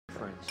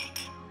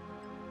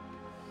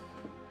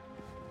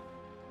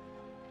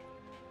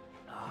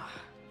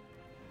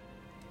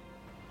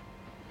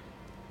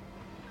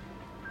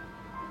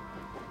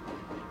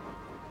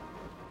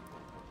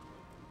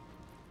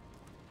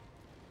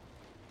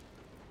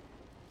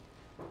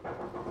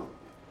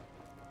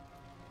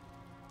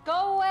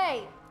Go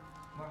away!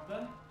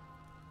 Martha,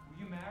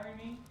 will you marry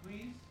me,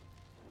 please?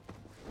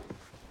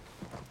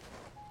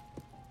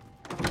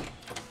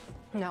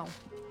 No.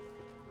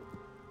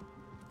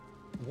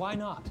 Why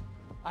not?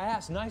 I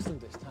asked nicely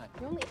this time.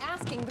 You're only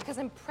asking because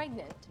I'm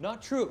pregnant.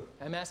 Not true.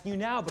 I'm asking you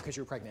now because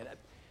you're pregnant.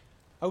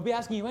 I would be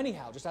asking you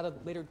anyhow, just at a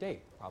later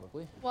date,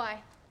 probably.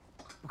 Why?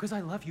 Because I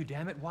love you,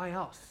 damn it. Why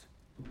else?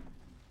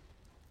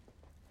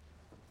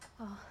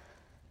 Oh.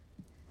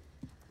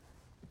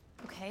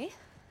 Okay.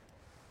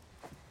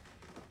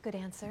 Good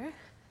answer.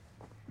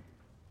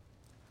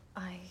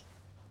 I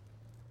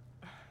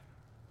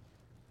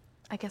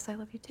guess I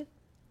love you too.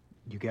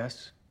 You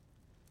guess?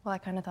 Well, I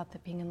kind of thought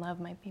that being in love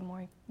might be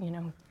more,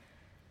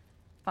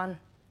 fun.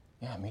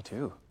 Yeah, me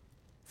too.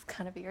 It's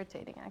kind of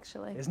irritating,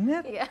 actually. Isn't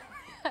it? Yeah,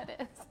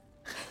 it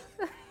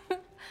is.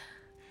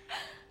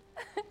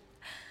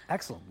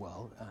 Excellent.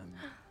 Well,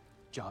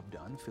 job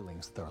done,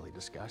 feelings thoroughly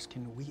discussed.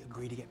 Can we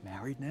agree to get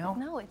married now?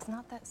 No, it's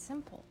not that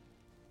simple.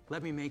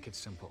 Let me make it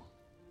simple.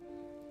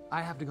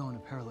 I have to go on a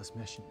perilous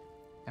mission,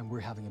 and we're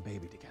having a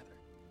baby together.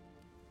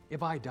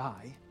 If I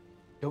die,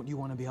 don't you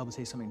want to be able to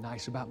say something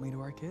nice about me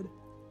to our kid?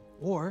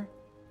 Or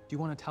do you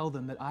want to tell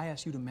them that I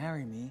asked you to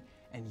marry me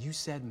and you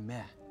said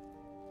meh?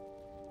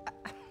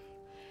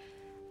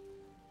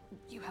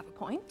 You have a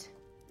point.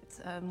 It's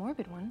a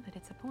morbid one, but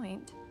it's a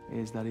point.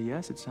 Is that a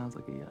yes? It sounds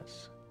like a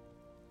yes.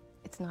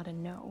 It's not a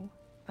no,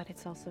 but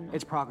it's also not.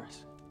 It's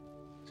progress.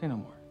 Say no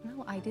more.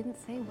 No, I didn't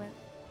say what...